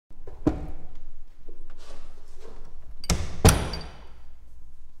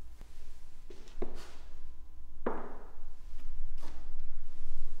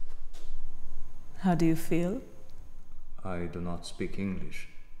How do you feel? I do not speak English.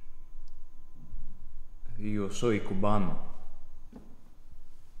 Yo soy cubano.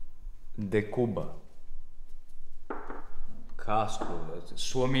 De Cuba. Castro,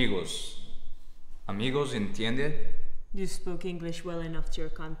 su amigos. Amigos, entiende? You spoke English well enough to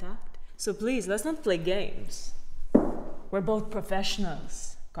your contact. So please, let's not play games. We're both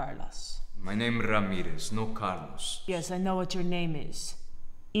professionals, Carlos. My name Ramirez, no Carlos. Yes, I know what your name is.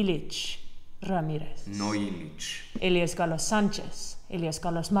 Ilich Ramirez. No Illich. Alias Carlos Sanchez. Alias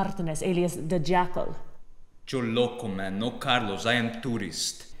Carlos Martinez. Alias the Jackal. Yo loco, man. No Carlos. I am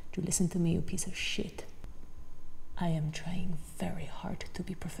tourist. You listen to me, you piece of shit. I am trying very hard to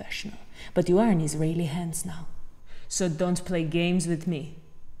be professional. But you are in Israeli hands now. So don't play games with me.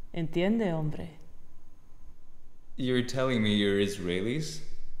 Entiende, hombre? You're telling me you're Israelis?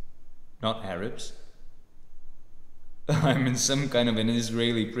 Not Arabs? I'm in some kind of an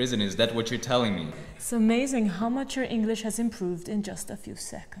Israeli prison, is that what you're telling me? It's amazing how much your English has improved in just a few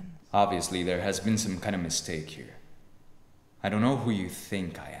seconds. Obviously, there has been some kind of mistake here. I don't know who you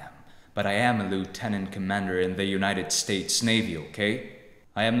think I am, but I am a lieutenant commander in the United States Navy, okay?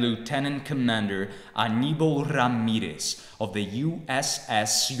 I am Lieutenant Commander Aníbal Ramirez of the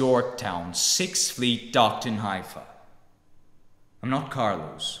USS Yorktown, 6th Fleet docked in Haifa. I'm not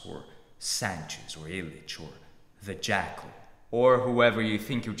Carlos, or Sanchez, or Illich, or the Jackal, or whoever you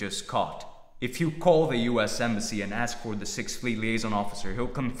think you just caught. If you call the US Embassy and ask for the 6th Fleet liaison officer, he'll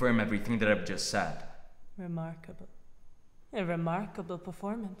confirm everything that I've just said. Remarkable. A remarkable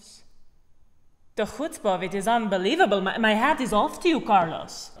performance. The chutzpah of it is unbelievable. My hat is off to you,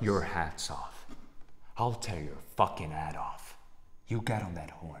 Carlos. Your hat's off. I'll tear your fucking hat off. You get on that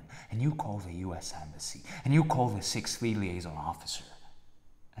horn, and you call the US Embassy, and you call the 6th Fleet liaison officer.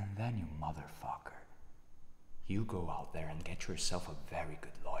 And then, you motherfucker, you go out there and get yourself a very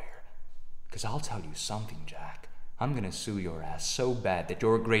good lawyer. Because I'll tell you something, Jack. I'm gonna sue your ass so bad that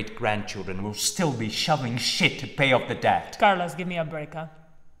your great-grandchildren will still be shoveling shit to pay off the debt. Carlos, give me a break, huh?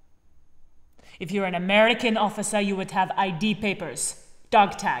 If you're an American officer, you would have ID papers,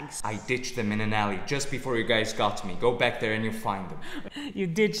 dog tags. I ditched them in an alley just before you guys got to me. Go back there and you'll find them. You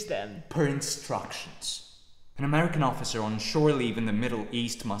ditched them? Per instructions. An American officer on shore leave in the Middle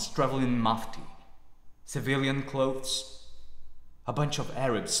East must travel in mufti. Civilian clothes. A bunch of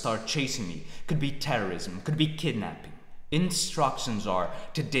Arabs start chasing me. Could be terrorism, could be kidnapping. Instructions are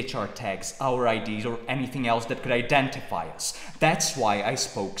to ditch our tags, our IDs, or anything else that could identify us. That's why I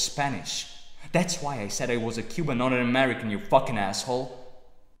spoke Spanish. That's why I said I was a Cuban, not an American, you fucking asshole.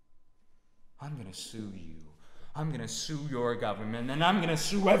 I'm gonna sue you. I'm gonna sue your government, and I'm gonna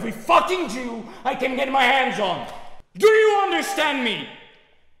sue every fucking Jew I can get my hands on. Do you understand me?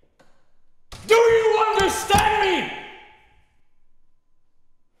 Do you understand me?